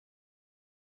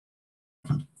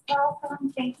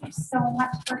Welcome. Thank you so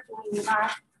much for joining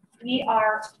us. We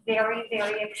are very,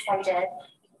 very excited.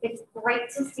 It's great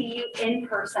to see you in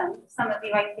person. Some of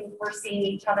you, I think, we're seeing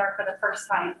each other for the first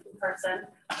time in person,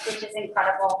 which is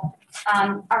incredible.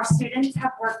 Our students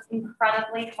have worked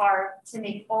incredibly hard to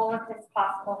make all of this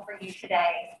possible for you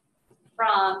today,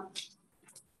 from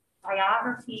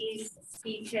biographies,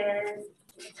 speeches,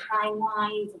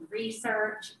 timelines, and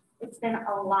research. It's been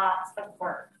a lot of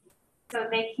work. So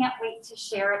they can't wait to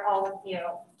share it all with you.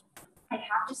 I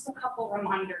have just a couple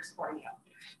reminders for you.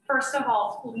 First of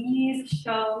all, please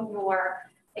show your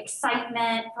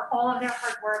excitement for all of their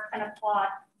hard work and applaud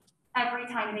every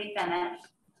time they finish.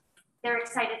 They're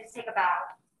excited to take a bow.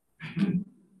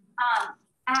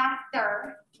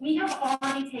 After, we have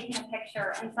already taken a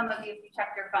picture, and some of you, if you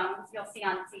check your phones, you'll see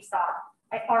on Seesaw,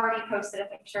 I already posted a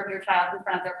picture of your child in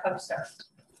front of their poster.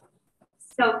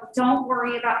 So don't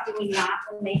worry about doing that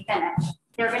when they finish.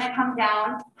 They're going to come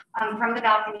down from the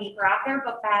balcony, grab their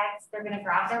book bags, they're going to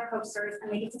grab their posters,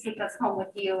 and they get to take us home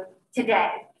with you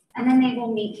today. And then they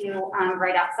will meet you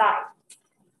right outside.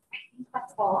 I think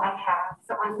that's all I have.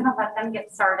 So I'm going to let them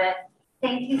get started.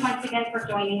 Thank you once again for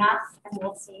joining us, and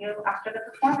we'll see you after the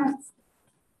performance.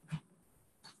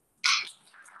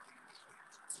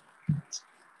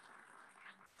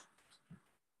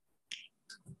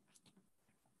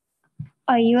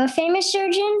 Are you a famous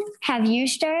surgeon? Have you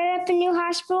started up a new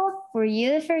hospital? Were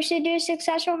you the first to do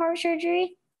successful heart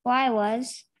surgery? Well, I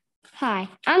was. Hi,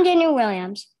 I'm Daniel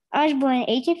Williams. I was born in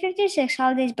 1856,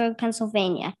 Hollidaysburg,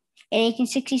 Pennsylvania. In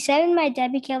 1867, my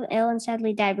dad became ill and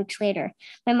sadly died weeks later.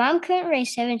 My mom couldn't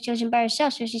raise 7 children by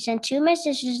herself, so she sent 2 of my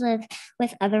sisters to live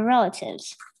with other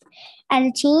relatives. As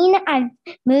a teen, I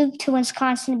moved to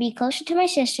Wisconsin to be closer to my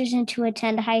sisters and to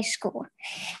attend high school.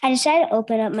 I decided to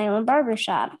open up my own barber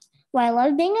shop. While I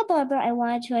loved being a barber, I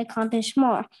wanted to accomplish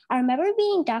more. I remember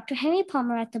meeting Dr. Henry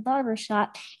Palmer at the barber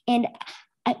shop, and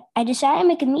I decided to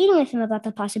make a meeting with him about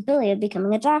the possibility of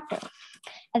becoming a doctor.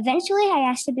 Eventually, I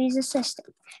asked to be his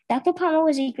assistant. Dr. Palmer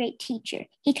was a great teacher.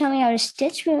 He taught me how to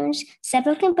stitch wounds, set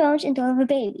broken bones, and deliver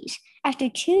babies. After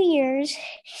 2 years,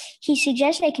 he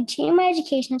suggested I continue my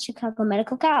education at Chicago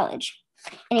Medical College.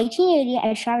 In 1880,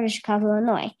 I traveled to Chicago,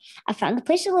 Illinois. I found a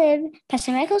place to live, passed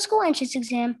the medical school entrance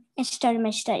exam, and started my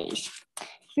studies.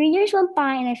 3 years went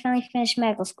by, and I finally finished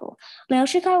medical school. No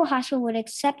Chicago hospital would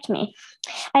accept me.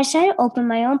 I decided to open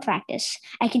my own practice.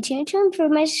 I continued to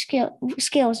improve my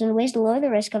skills in ways to lower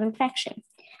the risk of infection.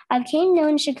 I became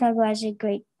known in Chicago as a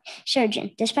great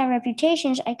surgeon. Despite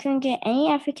reputations, I couldn't get any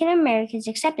African Americans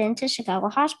accepted into Chicago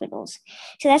hospitals.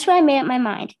 So that's when I made up my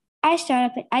mind. I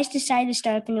decided to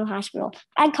start up a new hospital.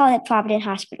 I called it Providence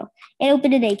Hospital. It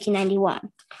opened in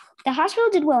 1891. The hospital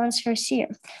did well in its first year.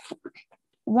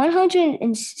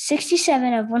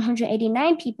 167 of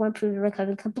 189 people improved and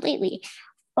recovered completely.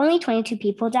 Only 22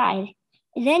 people died.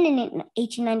 Then in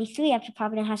 1893, after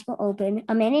Providence Hospital opened,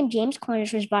 a man named James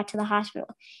Cornish was brought to the hospital.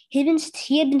 He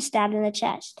had been stabbed in the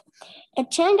chest.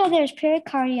 It turned out that his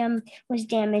pericardium was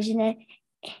damaged, and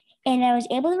I was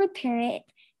able to repair it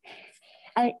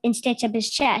and stitch up his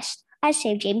chest. I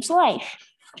saved James' life.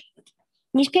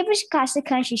 Newspapers across the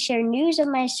country shared news of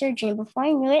my surgery, and before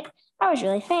I knew it, I was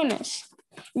really famous.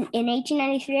 In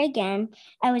 1893 again,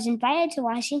 I was invited to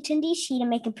Washington, D.C. to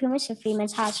make improvements to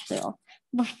Freeman's Hospital.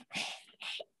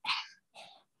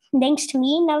 Thanks to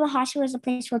me, now the hospital is a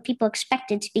place where people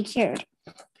expected to be cured.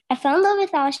 I fell in love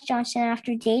with Alice Johnson, and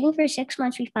after dating for 6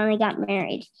 months, we finally got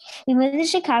married. We moved to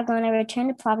Chicago, and I returned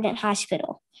to Providence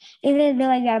Hospital. Even though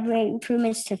I got great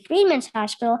improvements to Freeman's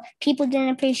Hospital, people didn't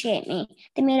appreciate me.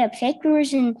 They made up fake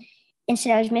rumors and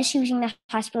said I was misusing the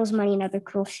hospital's money and other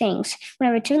cruel things. When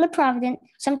I returned to Providence,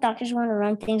 some doctors wanted to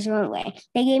run things their own way.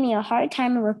 They gave me a hard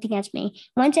time and worked against me.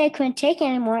 One day I couldn't take it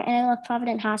anymore, and I left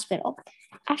Providence Hospital.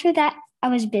 After that, I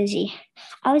was busy.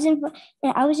 I was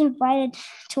invited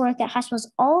to work at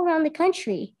hospitals all around the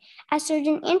country as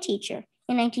surgeon and teacher.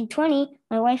 In 1920,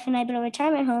 my wife and I built a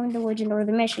retirement home in the woods in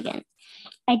northern Michigan.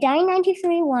 I died in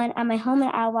 1931 at my home in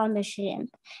Iowa, Michigan.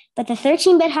 But the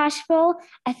 13-bed hospital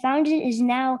I founded is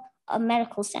now a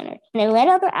medical center, and I led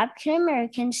other African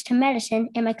Americans to medicine,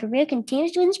 and my career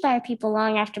continues to inspire people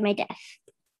long after my death.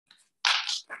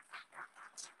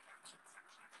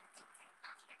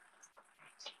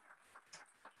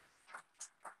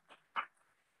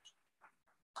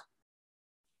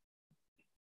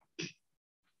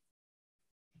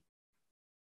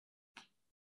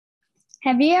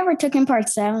 Have you ever taken part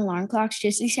 7 alarm clocks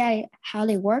just to see how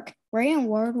they work? Were you in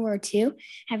World War II?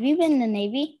 Have you been in the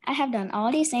Navy? I have done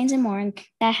all these things and more, and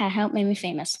that have helped make me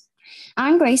famous.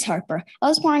 I'm Grace Harper. I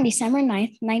was born December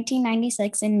 9th,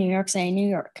 1996 in New York City, New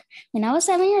York. When I was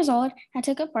 7 years old, I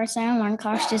took a part-time online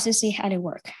class just to see how they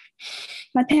work.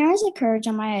 My parents encouraged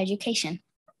on my education.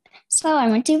 So I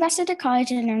went to Vassar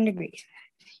College and earned degrees.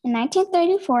 In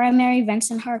 1934, I married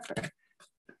Vincent Harper.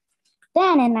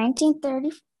 Then in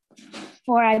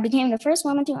 1934, I became the first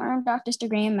woman to earn a doctor's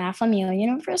degree in math from Yale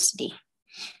University.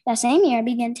 That same year, I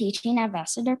began teaching at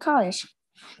Vassar College.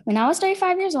 When I was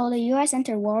 35 years old, the U.S.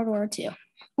 entered World War II. I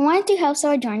wanted to help,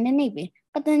 so I joined the Navy.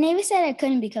 But the Navy said I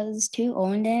couldn't because I was too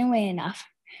old and didn't weigh enough.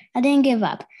 I didn't give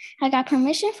up. I got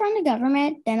permission from the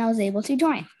government, then I was able to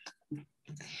join.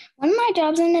 One of my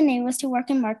jobs in the Navy was to work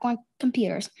in Mark I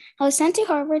computers. I was sent to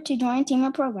Harvard to join a team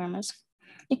of programmers.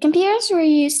 The computers were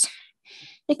used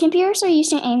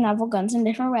to aim naval guns in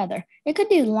different weather. They could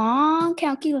do long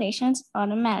calculations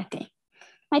automatically.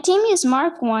 My team used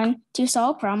Mark I to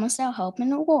solve problems that help in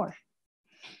the war.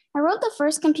 I wrote the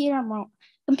first computer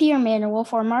manual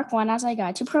for Mark I as I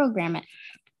got to program it.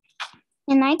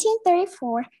 In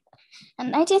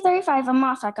 1935, a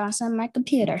moth got on my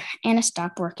computer and it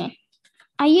stopped working.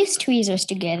 I used tweezers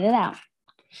to get it out.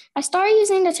 I started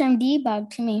using the term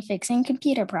debug to mean fixing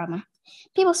computer problem.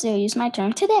 People still use my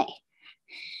term today.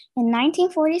 In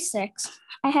 1946,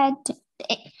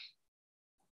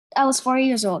 I was 4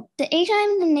 years old. The age I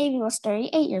in the Navy was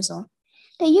 38 years old.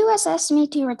 The U.S. asked me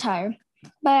to retire,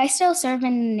 but I still serve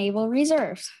in the Naval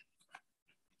Reserves.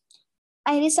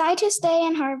 I decided to stay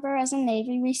in Harvard as a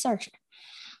Navy researcher.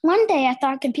 One day, I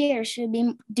thought computers should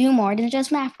do more than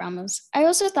just math problems. I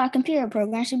also thought computer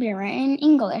programs should be written in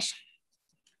English.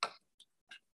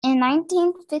 In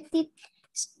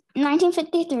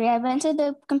 1953, I invented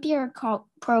a computer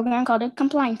program called a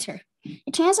compiler.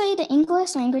 It translated the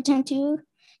English language into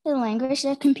the language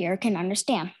the computer can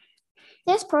understand.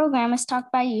 This program is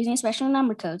taught by using special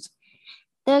number codes.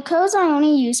 The codes are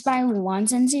only used by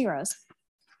ones and zeros.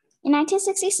 In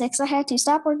 1966, I had to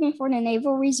stop working for the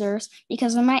Naval Reserves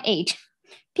because of my age.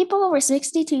 People over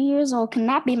 62 years old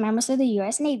cannot be members of the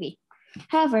U.S. Navy.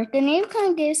 However, the Navy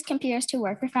couldn't get its computers to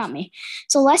work without me.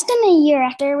 So less than a year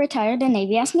after I retired, the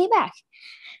Navy asked me back.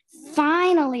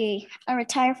 Finally, I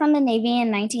retired from the Navy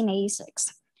in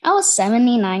 1986. I was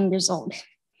 79 years old.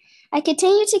 I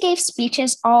continued to give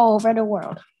speeches all over the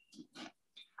world.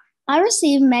 I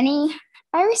received many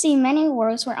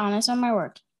awards for honors on my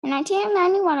work. In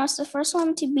 1991, I was the first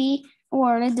woman to be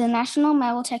awarded the National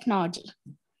Medal of Technology.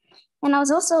 And I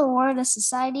was also awarded the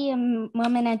Society of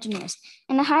Women Engineers,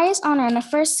 and the highest honor in the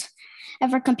first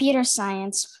ever Computer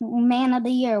Science Man of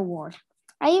the Year award.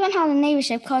 I even had a Navy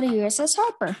ship called the USS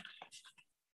Harper.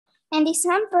 In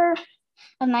December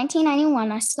of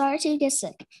 1991, I started to get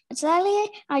sick. But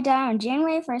sadly, I died on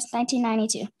January 1st,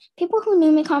 1992. People who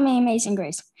knew me called me Amazing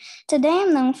Grace. Today,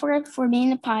 I'm known for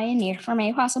being a pioneer for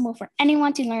making it possible for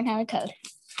anyone to learn how to code.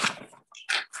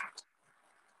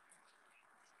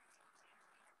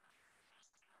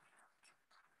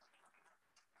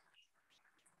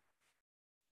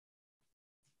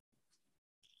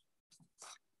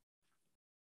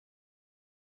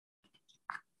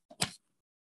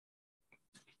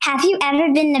 Have you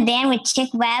ever been in a band with Chick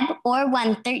Webb or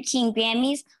won 13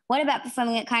 Grammys? What about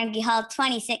performing at Carnegie Hall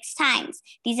 26 times?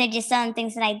 These are just some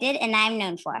things that I did and I'm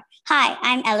known for. Hi,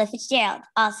 I'm Ella Fitzgerald,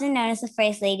 also known as the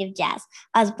First Lady of Jazz.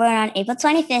 I was born on April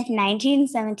 25th,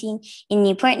 1917 in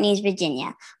Newport News,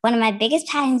 Virginia. One of my biggest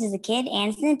passions as a kid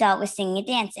and as an adult was singing and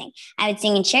dancing. I would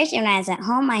sing in church, and when I was at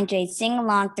home, I enjoyed singing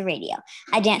along with the radio.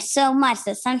 I danced so much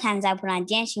that sometimes I would put on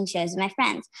dancing shows with my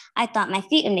friends. I thought my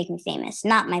feet would make me famous,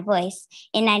 not my voice.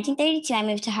 In 1932, I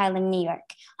moved to Harlem, New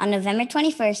York. On November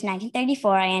 21st,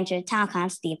 1934, I entered a talent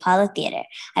contest at the Apollo Theater.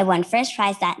 I won first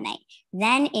prize that night.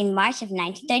 Then, in March of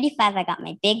 1935, I got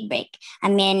my big break. A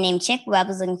man named Chick Webb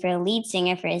was looking for a lead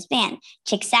singer for his band.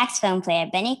 Chick's saxophone player,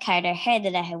 Benny Carter, heard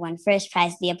that I had won first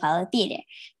prize at the Apollo Theater.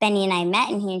 Benny and I met,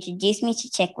 and he introduced me to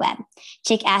Chick Webb.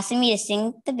 Chick asked me to sing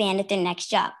with the band at their next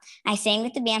job. I sang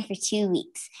with the band for 2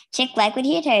 weeks. Chick liked what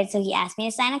he had heard, so he asked me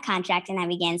to sign a contract, and I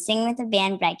began singing with the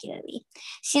band regularly.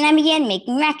 Soon I began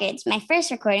making records. My first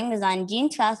recording was on June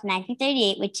 12,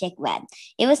 1938 with Chick Webb.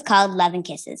 It was called Love and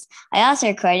Kisses. I also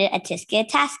recorded a Tisket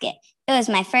Tasket. It was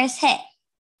my first hit.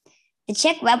 The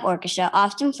Chick Webb Orchestra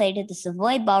often played at the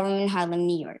Savoy Ballroom in Harlem,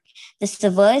 New York. The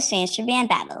Savoy is famous for band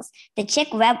battles. The Chick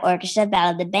Webb Orchestra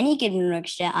battled the Benny Goodman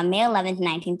Orchestra on May 11,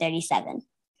 1937.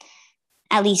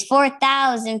 At least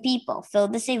 4,000 people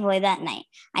filled the Savoy that night.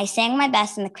 I sang my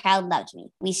best and the crowd loved me.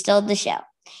 We stole the show.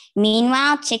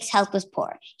 Meanwhile, Chick's health was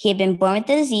poor. He had been born with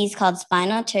a disease called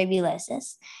spinal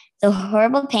tuberculosis. The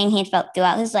horrible pain he had felt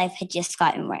throughout his life had just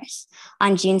gotten worse.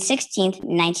 On June 16,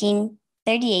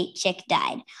 38, Chick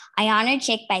died. I honored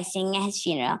Chick by singing at his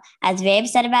funeral. I was very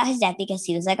upset about his death because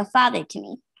he was like a father to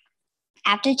me.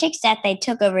 After Chick's death, I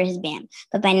took over his band,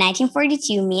 but by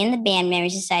 1942, me and the band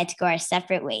members decided to go our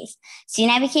separate ways. Soon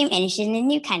I became interested in a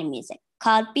new kind of music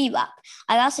called bebop.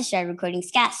 I also started recording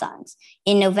scat songs.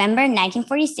 In November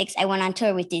 1946, I went on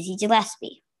tour with Dizzy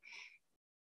Gillespie.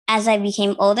 As I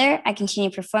became older, I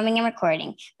continued performing and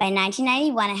recording. By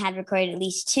 1991, I had recorded at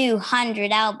least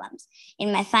 200 albums.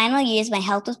 In my final years, my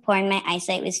health was poor and my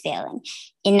eyesight was failing.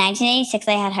 In 1986,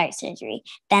 I had heart surgery.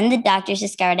 Then the doctors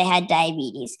discovered I had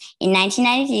diabetes. In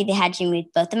 1993, they had to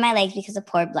remove both of my legs because of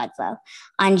poor blood flow.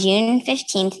 On June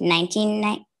 15th,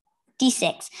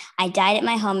 1996, I died at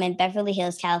my home in Beverly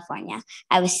Hills, California.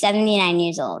 I was 79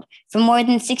 years old. For more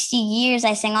than 60 years,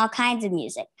 I sang all kinds of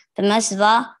music. But most of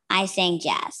all, I sang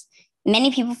jazz. Many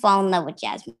people fall in love with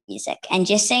jazz music. And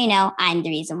just so you know, I'm the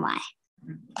reason why.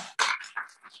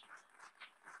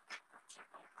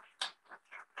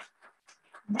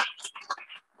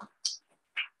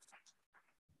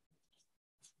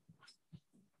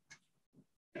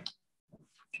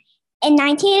 In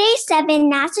 1987,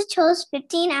 NASA chose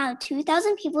 15 out of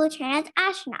 2,000 people to train as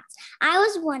astronauts. I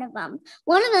was one of them.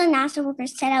 One of the NASA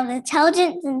workers said I was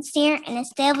intelligent, sincere, and a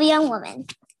stable young woman.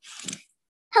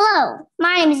 Hello,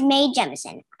 my name is Mae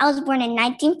Jemison. I was born in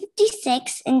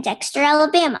 1956 in Dexter,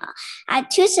 Alabama. I had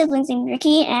two siblings named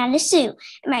Ricky and Anna Sue,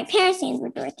 and my parents' names were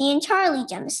Dorothy and Charlie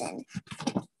Jemison.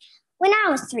 When I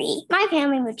was 3, my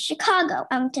family moved to Chicago.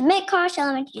 I went to McCosh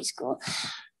Elementary School.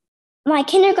 My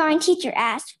kindergarten teacher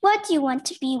asked, "What do you want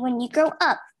to be when you grow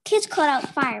up?" Kids called out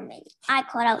firemen. I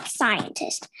called out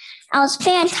scientist. I was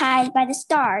fantasized by the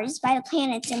stars, by the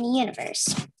planets in the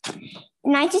universe.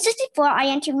 In 1964, I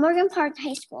entered Morgan Park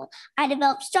High School. I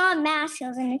developed strong math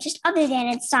skills and interest other than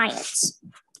in science.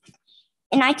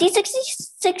 In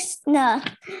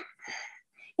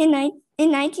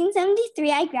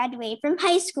 1973, I graduated from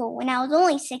high school when I was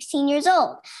only 16 years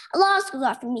old. A law school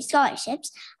offered me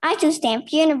scholarships. I chose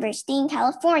Stanford University in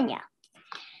California.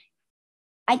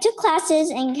 I took classes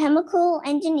in chemical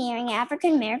engineering and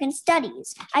African American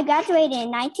studies. I graduated in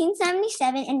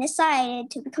 1977 and decided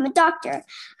to become a doctor.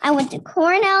 I went to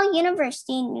Cornell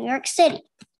University in New York City.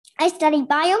 I studied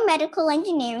biomedical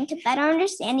engineering to better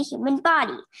understand the human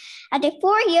body. After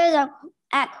 4 years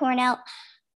at Cornell,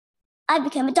 I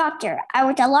became a doctor. I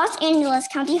worked at Los Angeles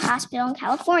County Hospital in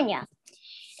California.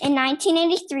 In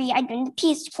 1983, I joined the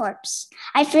Peace Corps.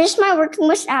 I finished my work in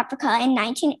West Africa in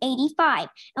 1985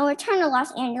 and returned to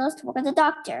Los Angeles to work as a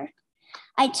doctor.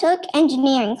 I took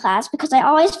engineering class because I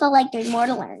always felt like there's more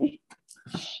to learn.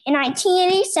 In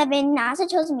 1987, NASA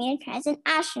chose me to train as an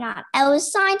astronaut. I was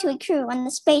assigned to a crew on the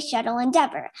Space Shuttle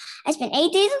Endeavour. I spent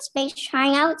 8 days in space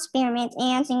trying out experiments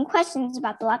and answering questions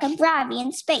about the lack of gravity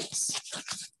in space.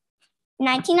 In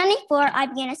 1994, I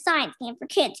began a science camp for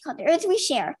kids called the Earth We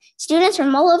Share. Students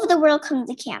from all over the world come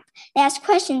to camp. They ask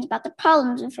questions about the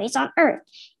problems we face on Earth.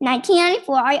 In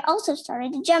 1994, I also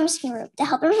started a Jemison group to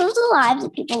help improve the lives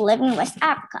of people living in West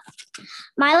Africa.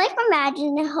 My life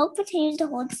imagined and hope continues to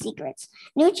hold secrets,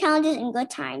 new challenges, and good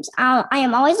times. I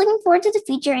am always looking forward to the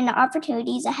future and the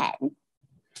opportunities ahead.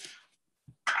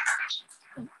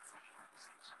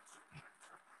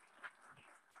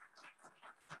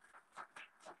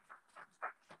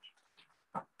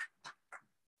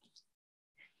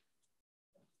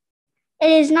 It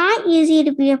is not easy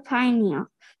to be a pioneer,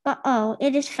 but oh,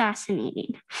 it is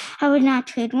fascinating. I would not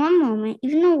trade one moment,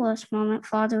 even the worst moment,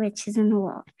 for all the riches in the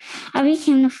world. I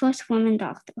became the first woman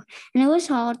doctor, and it was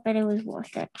hard, but it was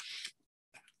worth it.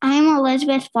 I am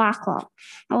Elizabeth Blackwell.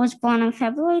 I was born on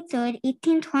February 3rd,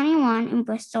 1821 in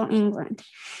Bristol, England.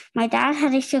 My dad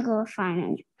had a sugar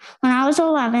refinery. When I was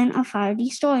 11, a fire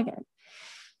destroyed it.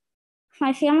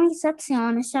 My family set sail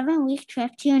on a 7-week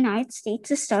trip to the United States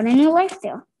to start a new life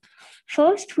there.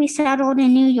 First, we settled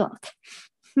in New York.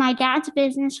 My dad's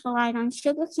business relied on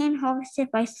sugarcane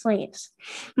harvested by slaves.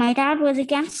 My dad was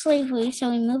against slavery, so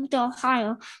he moved to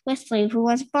Ohio, where slavery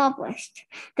was abolished.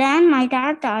 Then my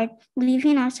dad died,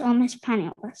 leaving us almost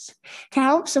penniless. To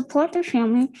help support the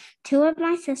family, 2 of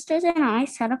my sisters and I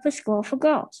set up a school for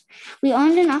girls. We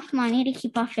earned enough money to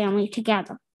keep our family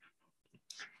together.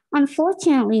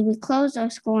 Unfortunately, we closed our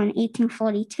school in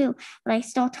 1842, but I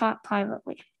still taught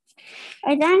privately.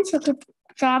 I then took a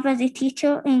job as a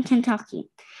teacher in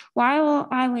Kentucky. While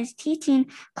I was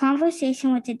teaching,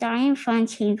 conversation with a dying friend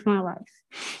changed my life.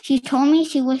 She told me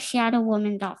she wished she had a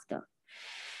woman doctor.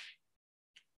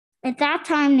 At that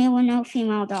time, there were no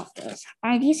female doctors.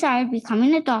 I decided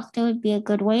becoming a doctor would be a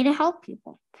good way to help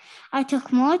people. I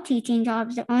took more teaching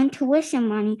jobs to earn tuition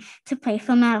money to pay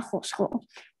for medical school.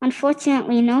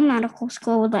 Unfortunately, no medical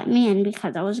school would let me in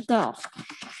because I was a girl.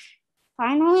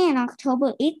 Finally, in October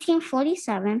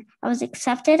 1847, I was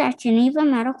accepted at Geneva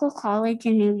Medical College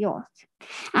in New York.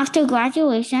 After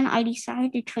graduation, I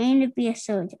decided to train to be a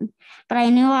surgeon, but I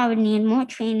knew I would need more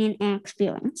training and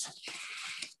experience.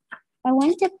 I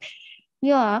went to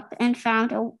Europe and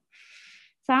found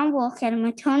work at a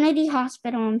maternity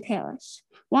hospital in Paris.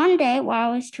 One day,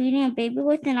 while I was treating a baby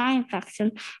with an eye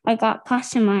infection, I got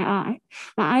pus in my eye.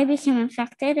 My eye became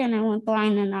infected and I went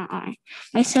blind in that eye.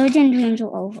 My surgeon dreams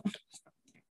were over.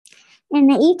 In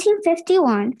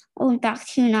 1851, I went back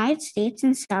to the United States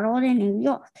and settled in New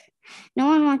York. No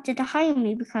one wanted to hire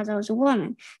me because I was a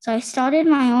woman, so I started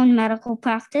my own medical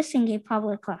practice and gave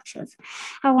public lectures.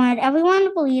 I wanted everyone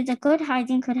to believe that good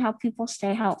hygiene could help people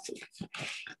stay healthy.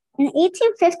 In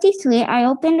 1853, I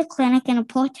opened a clinic in a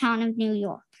poor town of New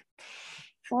York.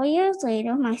 4 years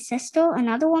later, my sister,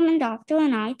 another woman doctor,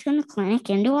 and I turned the clinic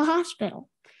into a hospital.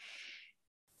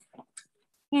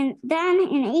 And then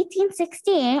in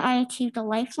 1868, I achieved a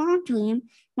lifelong dream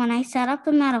when I set up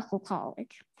a medical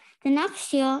college. The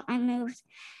next year, I moved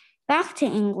back to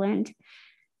England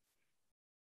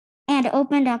and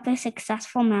opened up a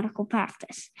successful medical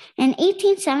practice. In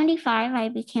 1875, I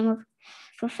became a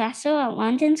professor at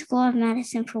London School of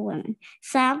Medicine for Women.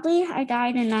 Sadly, I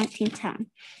died in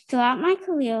 1910. Throughout my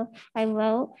career, I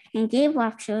wrote and gave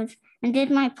lectures and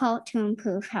did my part to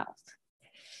improve health.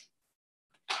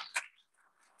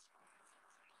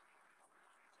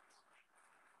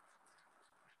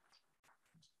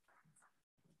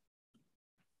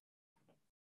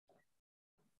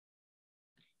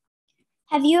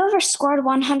 Have you ever scored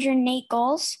 108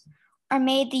 goals or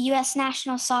made the U.S.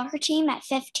 national soccer team at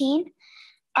 15?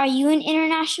 Are you an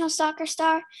international soccer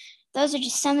star? Those are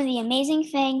just some of the amazing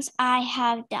things I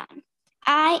have done.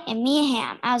 I am Mia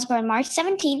Hamm. I was born March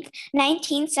 17th,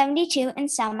 1972 in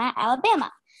Selma,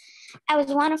 Alabama. I was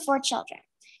one of 4 children.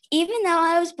 Even though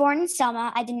I was born in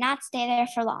Selma, I did not stay there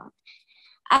for long.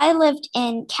 I lived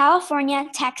in California,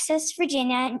 Texas,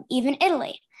 Virginia, and even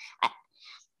Italy.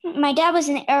 My dad was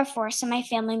in the Air Force, and my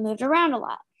family moved around a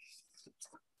lot.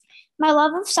 My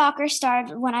love of soccer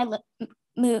started when I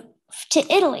moved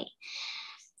to Italy.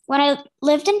 When I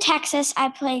lived in Texas, I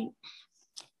played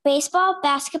baseball,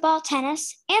 basketball,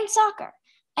 tennis, and soccer.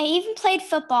 I even played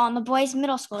football on the boys'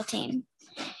 middle school team.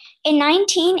 In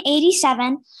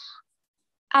 1987,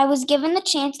 I was given the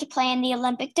chance to play in the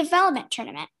Olympic Development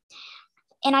Tournament,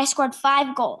 and I scored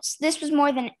 5 goals. This was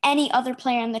more than any other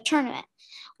player in the tournament.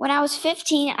 When I was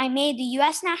 15, I made the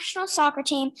U.S. national soccer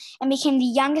team and became the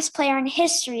youngest player in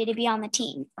history to be on the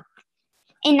team.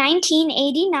 In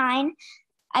 1989,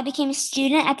 I became a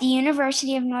student at the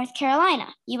University of North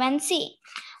Carolina, UNC.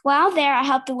 While there, I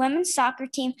helped the women's soccer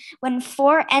team win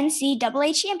 4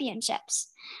 NCAA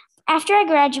championships. After I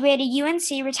graduated,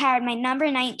 UNC retired my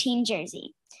number 19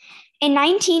 jersey. In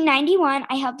 1991,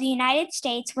 I helped the United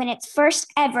States win its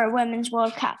first ever Women's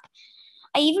World Cup.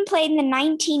 I even played in the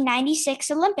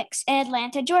 1996 Olympics in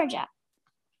Atlanta, Georgia.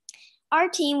 Our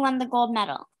team won the gold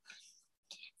medal.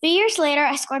 3 years later,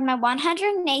 I scored my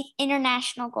 108th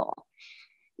international goal.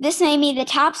 This made me the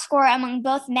top scorer among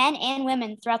both men and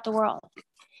women throughout the world.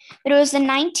 But it was the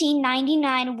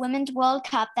 1999 Women's World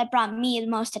Cup that brought me the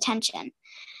most attention.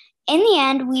 In the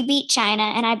end, we beat China,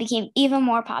 and I became even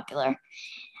more popular.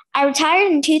 I retired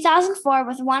in 2004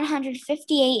 with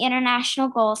 158 international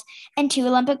goals and 2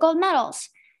 Olympic gold medals.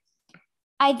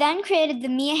 I then created the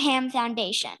Mia Hamm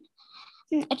Foundation,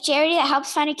 a charity that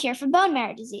helps find a cure for bone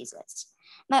marrow diseases.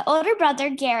 My older brother,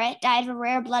 Garrett, died of a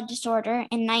rare blood disorder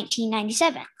in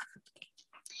 1997.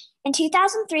 In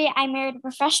 2003, I married a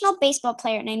professional baseball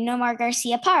player named Nomar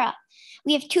Garcia Parra.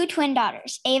 We have 2 twin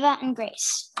daughters, Ava and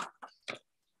Grace.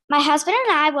 My husband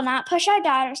and I will not push our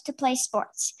daughters to play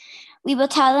sports. We will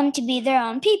tell them to be their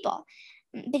own people.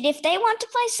 But if they want to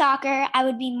play soccer, I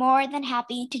would be more than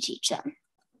happy to teach them.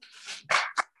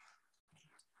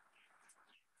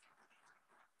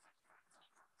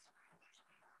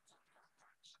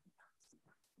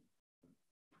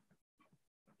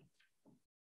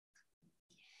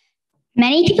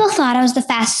 Many people thought I was the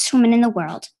fastest woman in the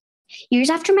world. Years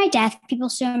after my death, people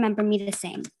still remember me the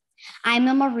same. I'm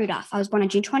Wilma Rudolph. I was born on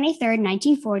June 23rd,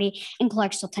 1940 in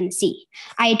Clarksville, Tennessee.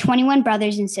 I had 21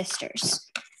 brothers and sisters.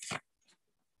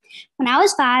 When I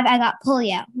was 5, I got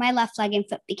polio. My left leg and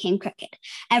foot became crooked.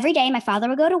 Every day, my father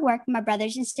would go to work, my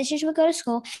brothers and sisters would go to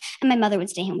school, and my mother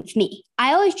would stay home with me.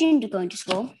 I always dreamed of going to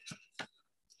school.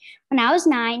 When I was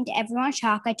 9, to everyone's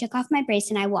shock, I took off my brace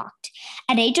and I walked.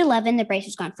 At age 11, the brace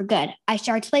was gone for good. I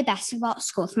started to play basketball at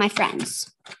school with my friends.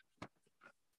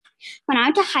 When I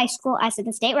went to high school, I set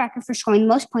the state record for scoring the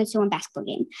most points in one basketball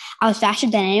game. I was faster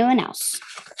than anyone else.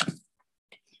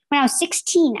 When I was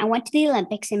 16, I went to the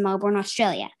Olympics in Melbourne,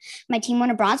 Australia. My team won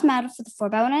a bronze medal for the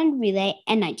 4x100 relay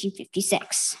in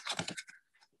 1956.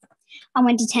 I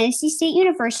went to Tennessee State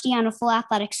University on a full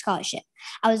athletic scholarship.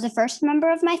 I was the first member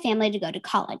of my family to go to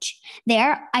college.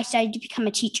 There, I studied to become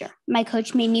a teacher. My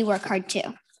coach made me work hard too.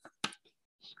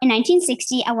 In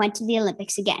 1960, I went to the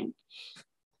Olympics again.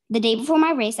 The day before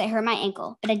my race, I hurt my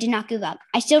ankle, but I did not give up.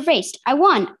 I still raced. I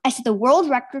won. I set the world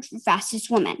record for fastest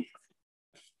woman.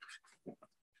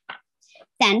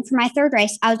 Then, for my third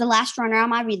race, I was the last runner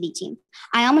on my relay team.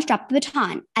 I almost dropped the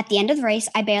baton. At the end of the race,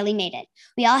 I barely made it.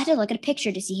 We all had to look at a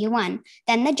picture to see who won.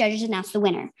 Then the judges announced the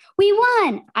winner. We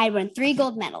won! I won 3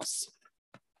 gold medals.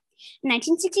 In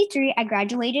 1963, I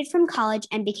graduated from college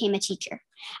and became a teacher.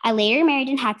 I later married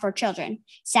and had 4 children.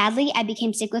 Sadly, I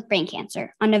became sick with brain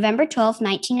cancer. On November 12,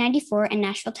 1994, in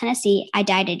Nashville, Tennessee, I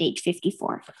died at age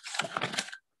 54.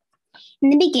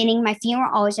 In the beginning, my feet were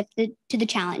always up to the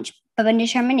challenge, but my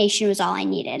determination was all I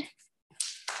needed.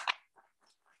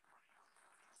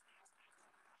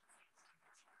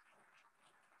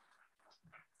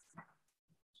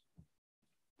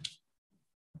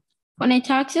 When I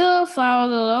talk to a little flower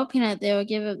with a little peanut, they will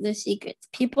give up their secrets.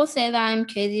 People say that I'm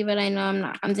crazy, but I know I'm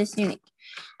not. I'm just unique.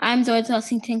 I'm George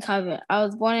Lexington Carver. I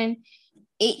was born in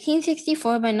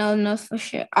 1864, but no one knows for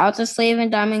sure. I was a slave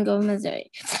in Diamond Grove, Missouri.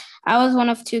 I was one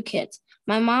of 2 kids.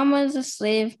 My mom was a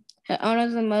slave. Her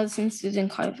owners were Moses and Susan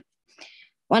Carver.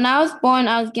 When I was born,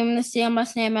 I was given the same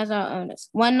last name as our owners.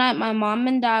 One night, my mom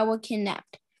and dad were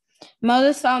kidnapped.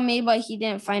 Moses found me, but he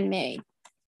didn't find Mary.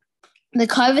 The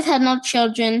Carvers had no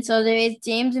children, so they raised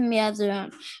James and me as their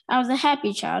own. I was a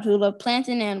happy child who loved plants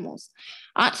and animals.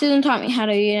 Aunt Susan taught me how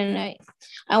to read and write.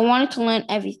 I wanted to learn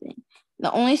everything. The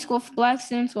only school for Black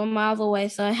students were miles away,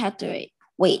 so I had to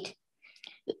wait.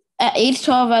 At age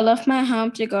 12, I left my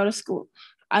home to go to school.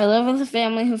 I lived with a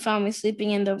family who found me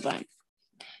sleeping in their barn.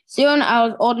 Soon, I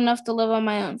was old enough to live on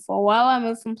my own. For a while, I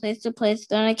moved from place to place.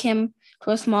 Then I came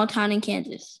to a small town in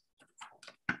Kansas.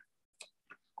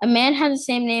 A man had the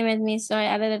same name as me, so I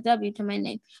added a W to my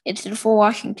name. It stood for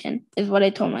Washington, is what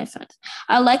I told my friends.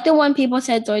 I liked it when people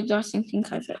said George Washington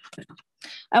Carver.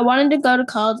 I wanted to go to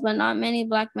college, but not many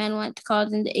Black men went to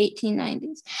college in the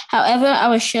 1890s. However, I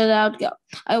was sure that I would go.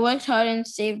 I worked hard and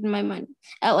saved my money.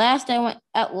 At last, I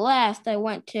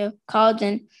went to college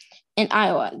in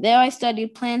Iowa. There, I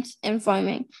studied plants and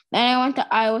farming. Then I went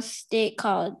to Iowa State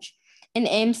College in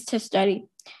Ames to study.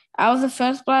 I was the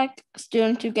first Black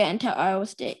student to get into Iowa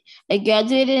State. I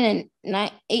graduated in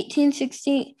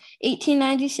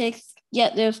 1896,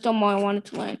 yet there was still more I wanted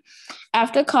to learn.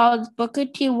 After college, Booker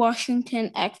T.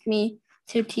 Washington asked me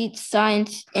to teach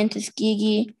science in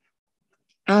Tuskegee,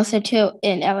 too,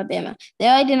 in Alabama.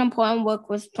 There I did important work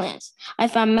with plants. I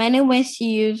found many new ways to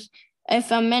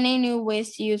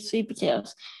use sweet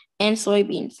potatoes and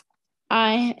soybeans.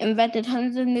 I invented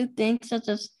hundreds of new things such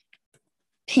as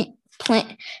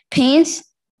paints,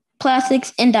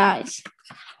 plastics, and dyes.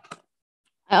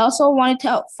 I also wanted to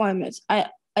help farmers. I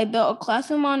built a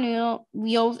classroom on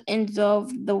wheels and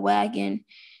drove the wagon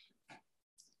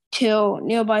to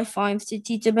nearby farms to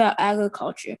teach about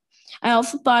agriculture. I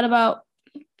also thought about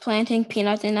planting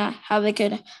peanuts and how they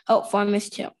could help farmers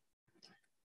too.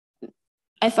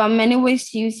 I found many ways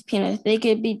to use peanuts. They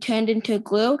could be turned into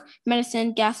glue,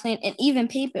 medicine, gasoline, and even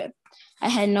paper. I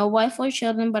had no wife or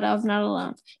children, but I was not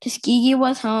alone. Tuskegee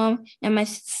was home, and my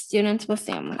students were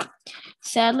family.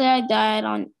 Sadly, I died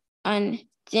on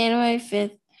January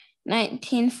 5th,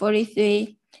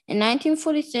 1943. In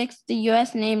 1946, the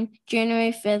U.S. named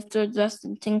January 5th George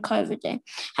Washington Carver Day.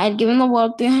 I had given the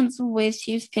world 300 ways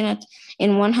to use peanuts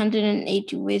and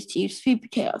 180 ways to use sweet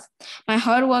potatoes. My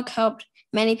hard work helped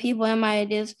many people, and my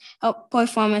ideas helped poor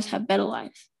farmers have better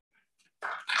lives.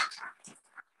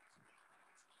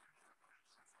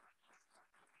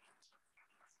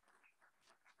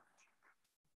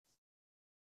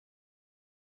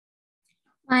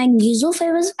 My unusual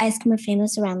flavors of ice cream are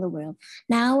famous around the world.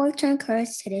 Now I work to encourage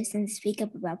citizens to speak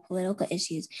up about political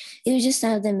issues. These are just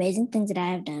some of the amazing things that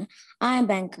I have done. I am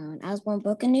Ben Cohn. I was born in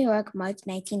Brooklyn, New York, March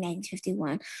 19,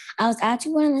 1951. I was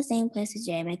actually born in the same place as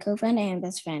Jay, my co-founder and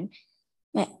best friend.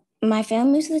 My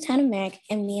family moved to the town of Merrick,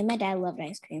 and me and my dad loved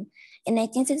ice cream. In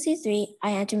 1963,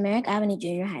 I entered Merrick Avenue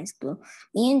Junior High School.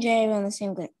 Me and Jay were in the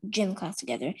same gym class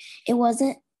together. It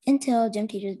wasn't until gym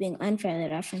teachers being unfair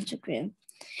that our friendship grew.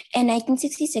 In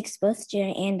 1966, both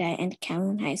Jerry and I entered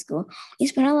Calhoun High School. We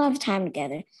spent a lot of time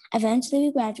together. Eventually,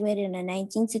 we graduated in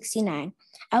 1969.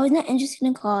 I was not interested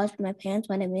in college, but my parents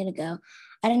wanted me to go.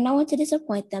 I did not want to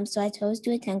disappoint them, so I chose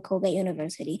to attend Colgate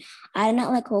University. I did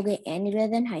not like Colgate any better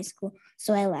than high school,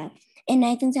 so I left. In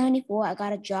 1974, I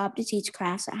got a job to teach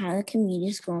crafts at Highland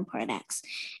Community School in Part X.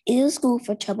 It is a school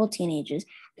for troubled teenagers.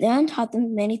 There I taught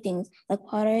them many things like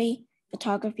pottery,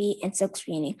 photography, and silk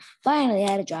screening. Finally,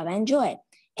 I had a job I enjoyed.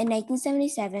 In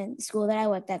 1977, the school that I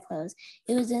worked at closed.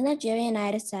 It was then that Jerry and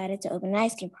I decided to open an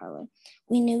ice cream parlor.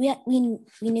 We knew we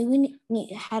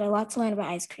had a lot to learn about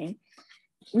ice cream.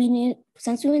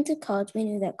 Since we went to college, we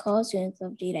knew that college students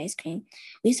love to eat ice cream.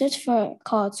 We searched for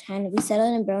college and we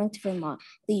settled in Burlington, Vermont.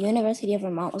 The University of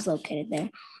Vermont was located there.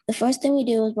 The first thing we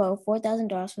did was borrow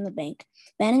 $4,000 from the bank.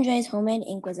 Ben & Jerry's Homemade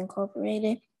Ink was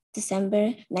incorporated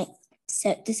December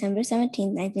 17,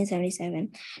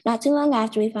 1977. Not too long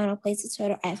after, we found a place to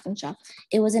start our ice cream shop.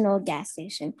 It was an old gas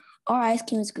station. Our ice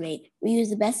cream was great. We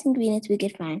used the best ingredients we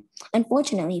could find.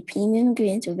 Unfortunately, premium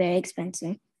ingredients were very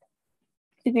expensive.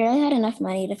 We barely had enough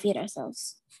money to feed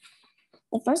ourselves.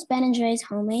 The first Ben & Jerry's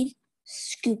Homemade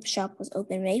Scoop shop was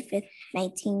opened May 5th,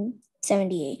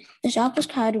 1978. The shop was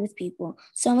crowded with people.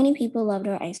 So many people loved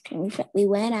our ice cream. We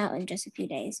went out in just a few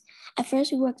days. At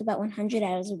first, we worked about 100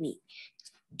 hours a week.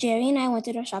 Jerry and I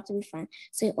wanted our shop to be fun,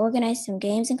 so we organized some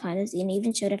games and contests and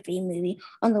even showed a free movie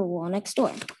on the wall next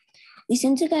door. We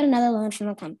soon took out another loan from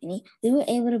the company. We were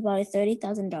able to borrow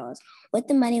 $30,000. With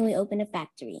the money, we opened a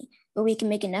factory where we could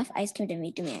make enough ice cream to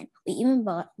meet demand. We even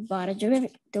bought a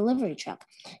delivery truck.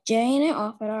 Jerry and I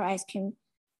offered our ice cream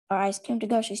to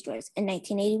grocery stores. In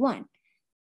 1981,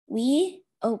 we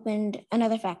opened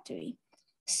another factory.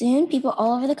 Soon, people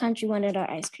all over the country wanted our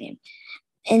ice cream.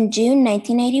 In June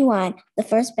 1981, the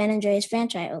first Ben & Jerry's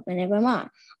franchise opened in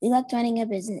Vermont. We liked running a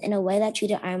business in a way that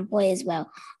treated our employees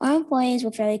well. Our employees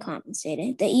were fairly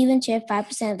compensated. They even shared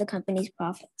 5% of the company's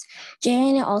profits. Jerry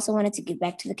and I also wanted to give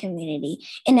back to the community.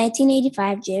 In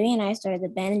 1985, Jerry and I started the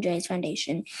Ben & Jerry's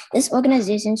Foundation. This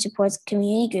organization supports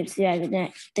community groups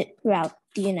throughout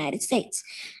the United States.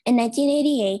 In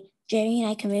 1988, Jerry and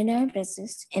I committed our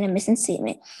business in a mission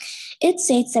statement. It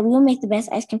states that we will make the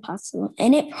best ice cream possible,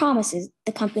 and it promises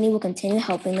the company will continue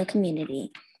helping the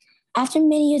community. After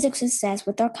many years of success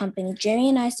with our company, Jerry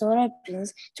and I sold our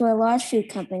business to a large food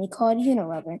company called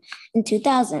Unilever in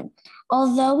 2000.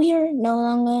 Although we are no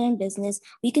longer in business,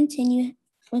 we continue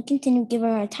giving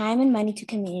our time and money to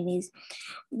communities.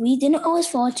 We didn't always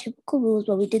follow typical rules,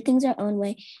 but we did things our own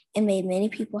way and made many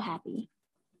people happy.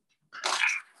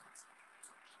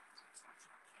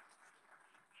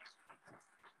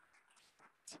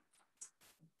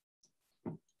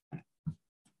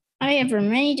 I have earned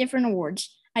many different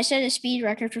awards. I set a speed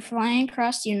record for flying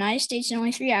across the United States in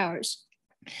only 3 hours.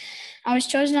 I was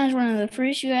chosen as one of the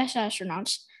first U.S.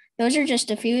 astronauts. Those are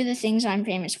just a few of the things I'm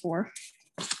famous for.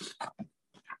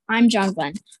 I'm John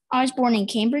Glenn. I was born in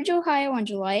Cambridge, Ohio on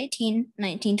July 18,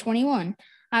 1921.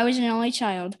 I was an only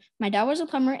child. My dad was a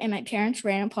plumber and my parents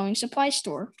ran a plumbing supply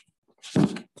store.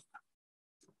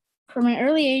 From an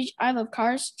early age, I loved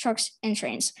cars, trucks, and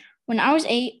trains. When I was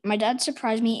 8, my dad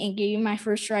surprised me and gave me my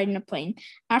first ride in a plane.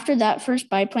 After that first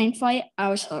biplane flight, I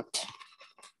was hooked.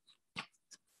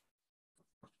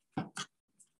 I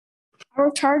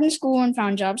worked hard in school and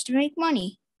found jobs to make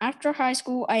money. After high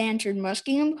school, I entered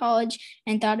Muskingum College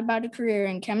and thought about a career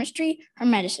in chemistry or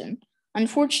medicine.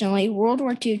 Unfortunately, World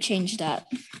War II changed that.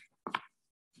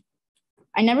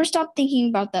 I never stopped thinking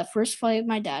about that first flight with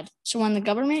my dad, so when the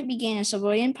government began a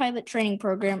civilian pilot training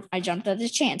program, I jumped at the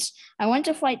chance. I went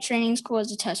to flight training school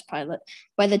as a test pilot.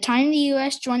 By the time the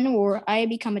U.S. joined the war, I had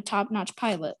become a top-notch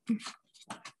pilot.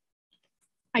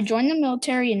 I joined the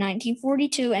military in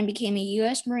 1942 and became a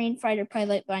U.S. Marine fighter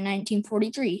pilot by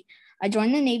 1943. I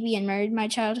joined the Navy and married my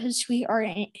childhood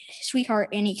sweetheart,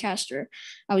 Annie Castor.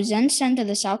 I was then sent to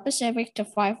the South Pacific to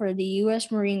fly for the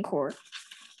U.S. Marine Corps.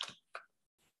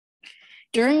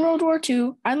 During World War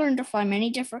II, I learned to fly many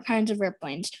different kinds of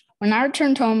airplanes. When I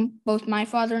returned home, both my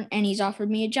father and Annie's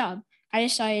offered me a job. I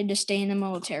decided to stay in the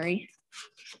military.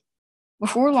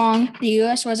 Before long, the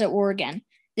U.S. was at war again,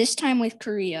 this time with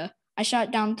Korea. I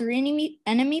shot down 3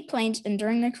 enemy planes, and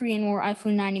during the Korean War, I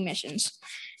flew 90 missions.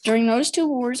 During those 2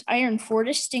 wars, I earned 4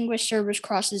 Distinguished Service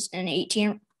Crosses and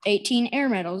 18 air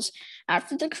medals.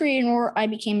 After the Korean War, I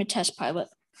became a test pilot.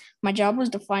 My job was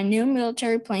to fly new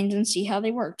military planes and see how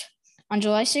they worked. On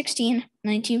July 16,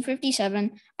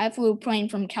 1957, I flew a plane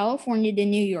from California to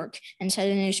New York and set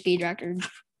a new speed record.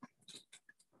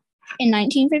 In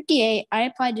 1958, I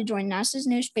applied to join NASA's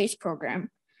new space program.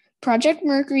 Project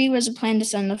Mercury was a plan to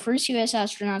send the first U.S.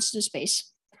 astronauts to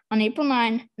space. On April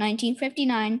 9,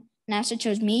 1959, NASA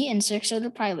chose me and 6 other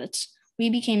pilots. We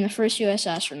became the first U.S.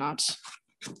 astronauts.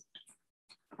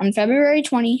 On February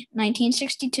 20,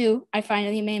 1962, I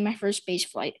finally made my first space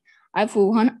flight. I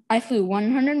flew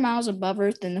 100 miles above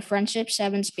Earth in the Friendship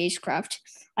 7 spacecraft.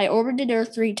 I orbited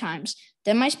Earth 3 times.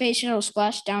 Then my space shuttle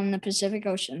splashed down in the Pacific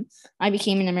Ocean. I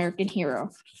became an American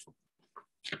hero.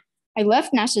 I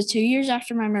left NASA 2 years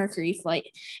after my Mercury flight.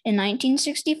 In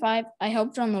 1965, I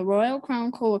helped run the Royal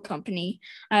Crown Cola Company.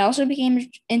 I also became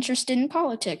interested in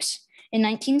politics. In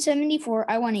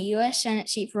 1974, I won a U.S. Senate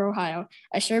seat for Ohio.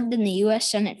 I served in the U.S.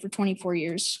 Senate for 24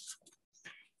 years.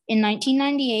 In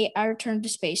 1998, I returned to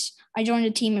space. I joined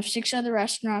a team of 6 other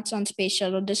astronauts on Space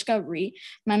Shuttle Discovery.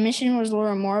 My mission was to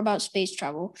learn more about space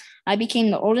travel. I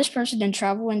became the oldest person to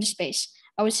travel into space.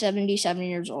 I was 77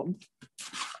 years old.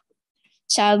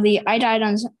 Sadly, I died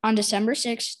on December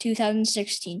 6,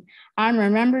 2016. I'm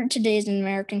remembered today as an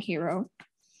American hero.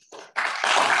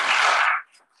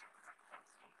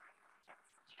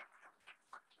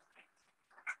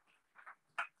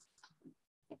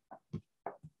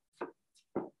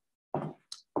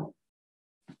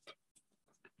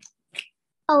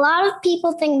 A lot of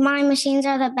people think my machines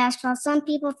are the best, while some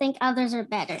people think others are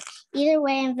better. Either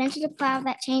way, I invented a plow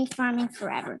that changed farming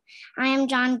forever. I am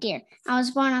John Deere. I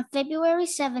was born on February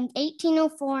 7,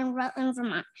 1804 in Rutland,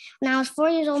 Vermont. When I was 4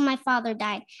 years old, my father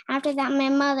died. After that, my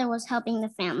mother was helping the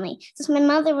family. Since my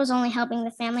mother was only helping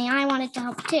the family, I wanted to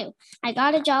help too. I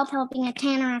got a job helping a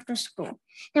tanner after school.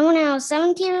 Then when I was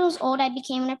 17 years old, I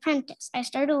became an apprentice. I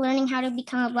started learning how to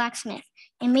become a blacksmith.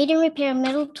 I made and repaired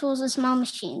metal tools and small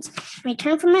machines. In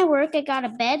return for my work, I got a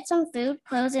bed, some food,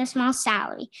 clothes, and a small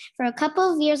salary. For a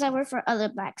couple of years, I worked for other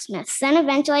blacksmiths. Then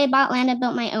eventually I bought land and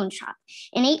built my own shop.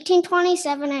 In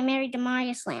 1827, I married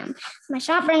Demarius Lamb. My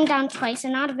shop burned down twice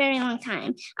in not a very long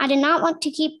time. I did not want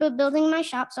to keep building my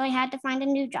shop, so I had to find a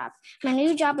new job. My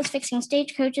new job was fixing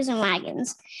stagecoaches and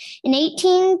wagons. In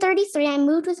 1833, I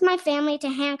moved with my family to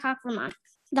Hancock, Vermont.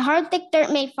 The hard, thick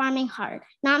dirt made farming hard.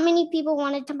 Not many people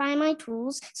wanted to buy my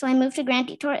tools, so I moved to Grand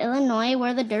Detour, Illinois,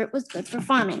 where the dirt was good for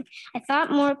farming. I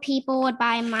thought more people would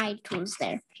buy my tools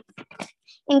there.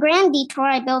 In Grand Detour,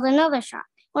 I built another shop.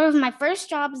 One of my first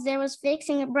jobs there was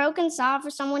fixing a broken saw for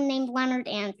someone named Leonard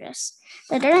Andrus.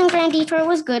 The dirt in Grand Detour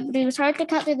was good, but it was hard to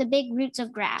cut through the big roots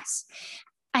of grass.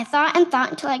 I thought and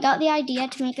thought until I got the idea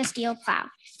to make a steel plow.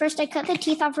 First, I cut the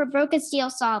teeth off a broken steel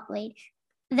saw blade.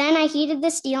 Then I heated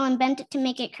the steel and bent it to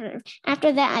make it curve.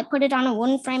 After that, I put it on a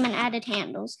wooden frame and added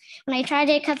handles. When I tried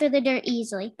it cut through the dirt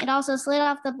easily. It also slid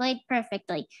off the blade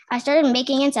perfectly. I started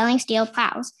making and selling steel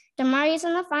plows. Demarius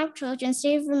and the 5 children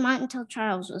stayed in Vermont until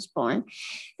Charles was born.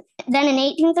 Then in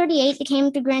 1838, they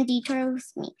came to Grand Detour with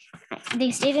me.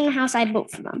 They stayed in a house I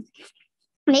built for them.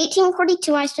 In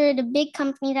 1842, I started a big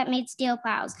company that made steel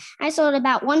plows. I sold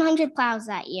about 100 plows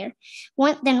that year.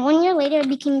 Then 1 year later, I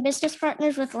became business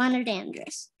partners with Leonard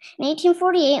Andrus. In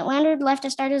 1848, Leonard left to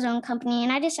start his own company,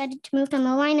 and I decided to move to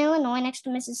Moline, Illinois, next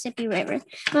to Mississippi River.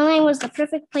 Moline was the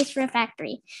perfect place for a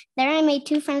factory. There I made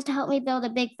 2 friends to help me build a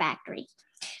big factory.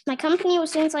 My company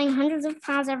was soon selling hundreds of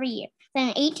plows every year. Then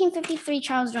in 1853,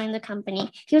 Charles joined the company.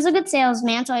 He was a good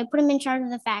salesman, so I put him in charge of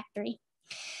the factory.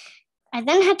 I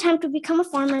then had time to become a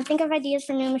farmer and think of ideas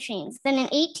for new machines. Then in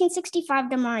 1865,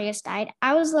 Demarius died.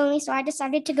 I was lonely, so I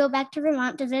decided to go back to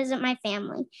Vermont to visit my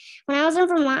family. When I was in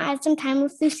Vermont, I had some time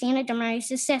with Luciana,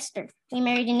 Demarius' sister. We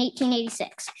married in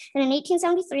 1886. And in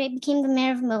 1873, I became the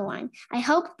mayor of Moline. I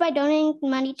helped by donating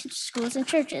money to schools and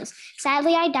churches.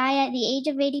 Sadly, I died at the age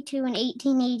of 82 in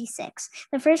 1886.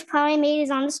 The first plow I made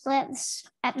is on display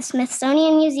at the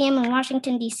Smithsonian Museum in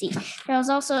Washington, D.C. There was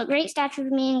also a great statue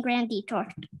of me in Grand Detour.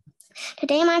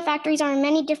 Today, my factories are in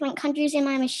many different countries and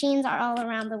my machines are all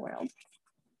around the world.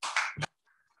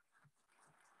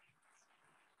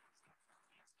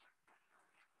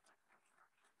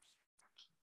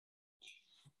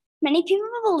 Many people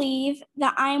believe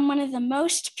that I am one of the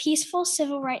most peaceful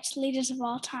civil rights leaders of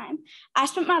all time. I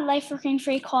spent my life working for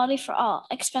equality for all,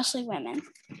 especially women.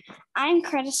 I'm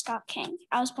Curtis Scott King.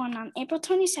 I was born on April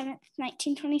 27,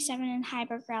 1927 in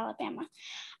Hyberg, Alabama.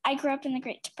 I grew up in the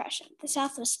Great Depression. The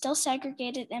South was still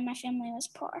segregated and my family was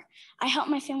poor. I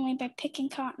helped my family by picking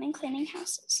cotton and cleaning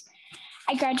houses.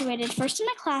 I graduated first in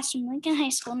a class from Lincoln High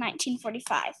School in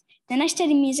 1945. Then I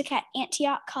studied music at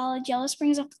Antioch College, Yellow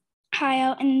Springs,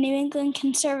 Ohio, and the New England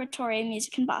Conservatory of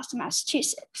Music in Boston,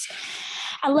 Massachusetts.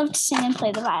 I love to sing and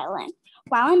play the violin.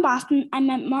 While in Boston, I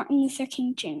met Martin Luther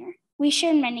King Jr. We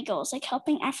shared many goals, like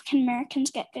helping African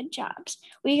Americans get good jobs.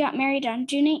 We got married on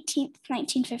June 18,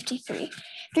 1953.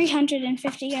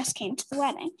 350 guests came to the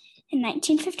wedding. In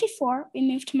 1954, we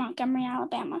moved to Montgomery,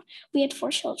 Alabama. We had 4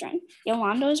 children.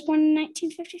 Yolanda was born in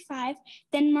 1955,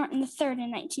 then Martin III in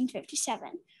 1957.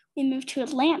 We moved to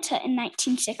Atlanta in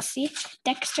 1960.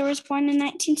 Dexter was born in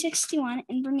 1961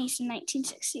 and Bernice in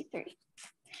 1963.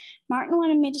 Martin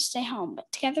wanted me to stay home, but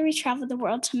together we traveled the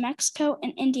world to Mexico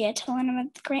and India to learn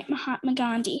about the great Mahatma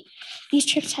Gandhi. These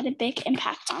trips had a big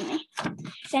impact on me.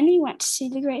 Then we went to see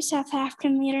the great South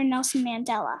African leader Nelson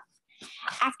Mandela.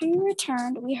 After we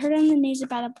returned, we heard on the news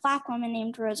about a Black woman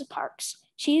named Rosa Parks.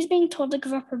 She was being told to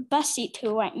give up her bus seat to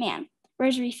a white man.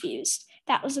 Rosa refused.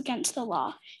 That was against the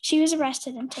law. She was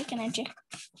arrested and taken to jail.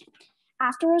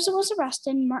 After Rosa was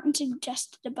arrested, Martin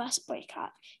suggested a bus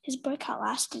boycott. His boycott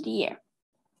lasted a year.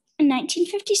 In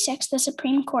 1956, the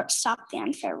Supreme Court stopped the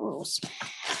unfair rules.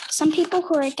 Some people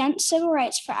who were against civil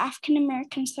rights for African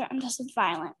Americans threatened us with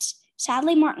violence.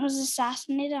 Sadly, Martin was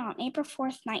assassinated on April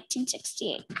 4th,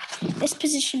 1968. This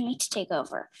positioned me to take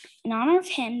over. In honor of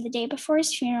him, the day before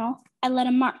his funeral, I led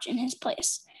a march in his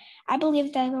place. I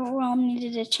believed that the world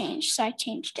needed a change, so I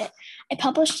changed it. I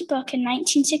published a book in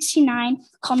 1969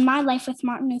 called My Life with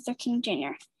Martin Luther King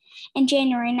Jr. In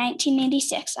January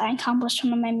 1986, I accomplished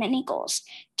one of my many goals,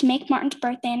 to make Martin's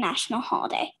birthday a national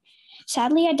holiday.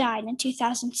 Sadly, I died in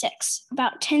 2006.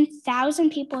 About 10,000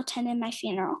 people attended my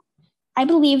funeral. I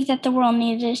believed that the world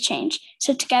needed a change,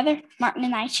 so together, Martin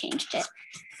and I changed it.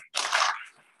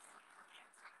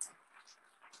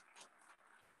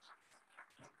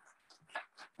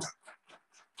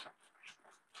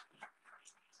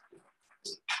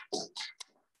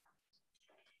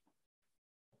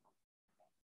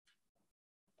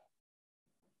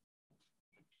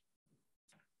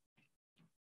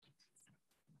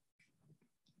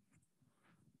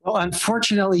 Well,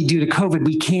 unfortunately, due to COVID,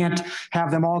 we can't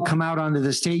have them all come out onto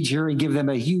the stage here and give them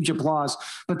a huge applause,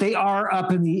 but they are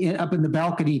up in the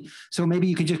balcony. So maybe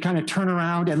you can just kind of turn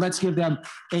around and let's give them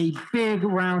a big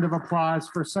round of applause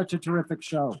for such a terrific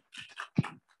show.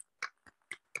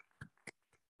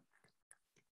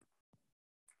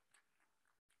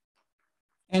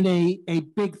 And a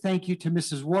big thank you to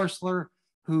Mrs. Warstler,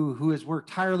 who has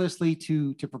worked tirelessly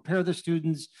to prepare the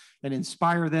students and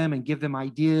inspire them and give them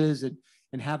ideas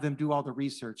and have them do all the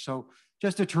research. So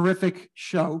just a terrific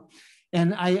show.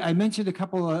 And I mentioned to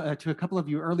a couple of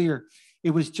you earlier,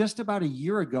 it was just about a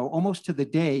year ago, almost to the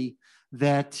day,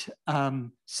 that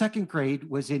second grade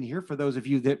was in here, for those of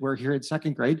you that were here in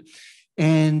second grade.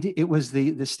 And it was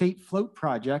the state float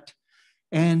project.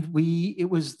 And it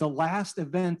was the last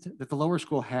event that the lower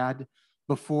school had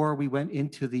before we went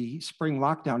into the spring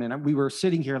lockdown. And we were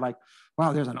sitting here like,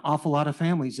 wow, there's an awful lot of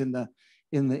families in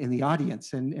the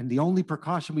audience. And the only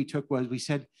precaution we took was we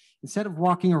said, instead of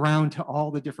walking around to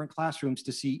all the different classrooms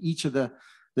to see each of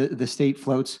the state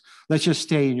floats, let's just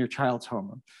stay in your child's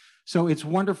homeroom. So it's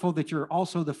wonderful that you're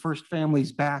also the first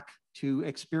families back to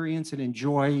experience and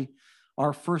enjoy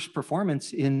our first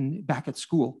performance back at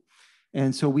school.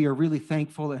 And so we are really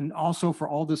thankful, and also for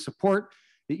all the support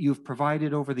that you've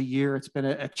provided over the year. It's been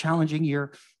a challenging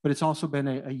year, but it's also been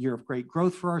a year of great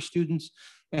growth for our students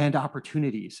and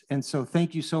opportunities. And so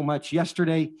thank you so much.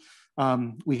 Yesterday,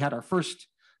 we had our first,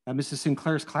 Mrs.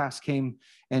 Sinclair's class came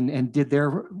and did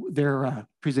their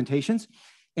presentations.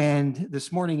 And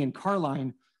this morning in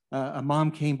Carline, a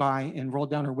mom came by and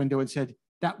rolled down her window and said,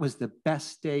 "That was the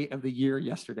best day of the year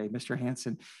yesterday, Mr.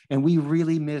 Hansen. And we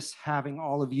really miss having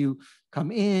all of you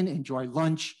come in, enjoy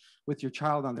lunch with your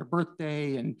child on their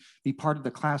birthday and be part of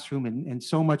the classroom and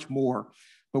so much more."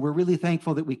 But we're really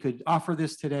thankful that we could offer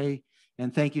this today.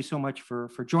 And thank you so much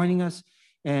for joining us.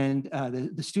 And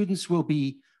the students will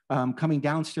be coming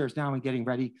downstairs now and getting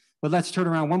ready. But let's turn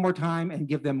around one more time and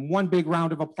give them one big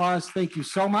round of applause. Thank you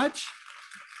so much.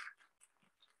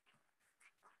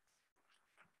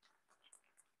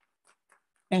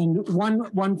 And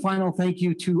one final thank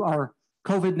you to our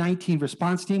COVID-19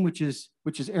 response team, which is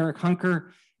Eric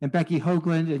Hunker and Becky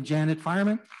Hoagland and Janet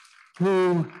Fireman,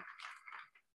 who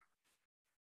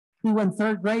in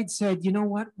third grade said, you know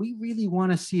what, we really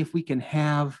want to see if we can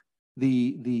have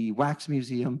the wax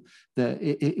museum,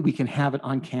 we can have it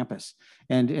on campus.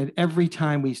 And every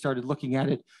time we started looking at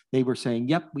it, they were saying,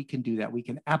 yep, we can do that. We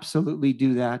can absolutely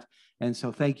do that. And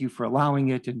so thank you for allowing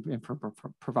it and for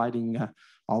providing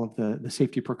all of the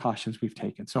safety precautions we've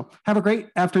taken. So have a great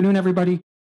afternoon, everybody.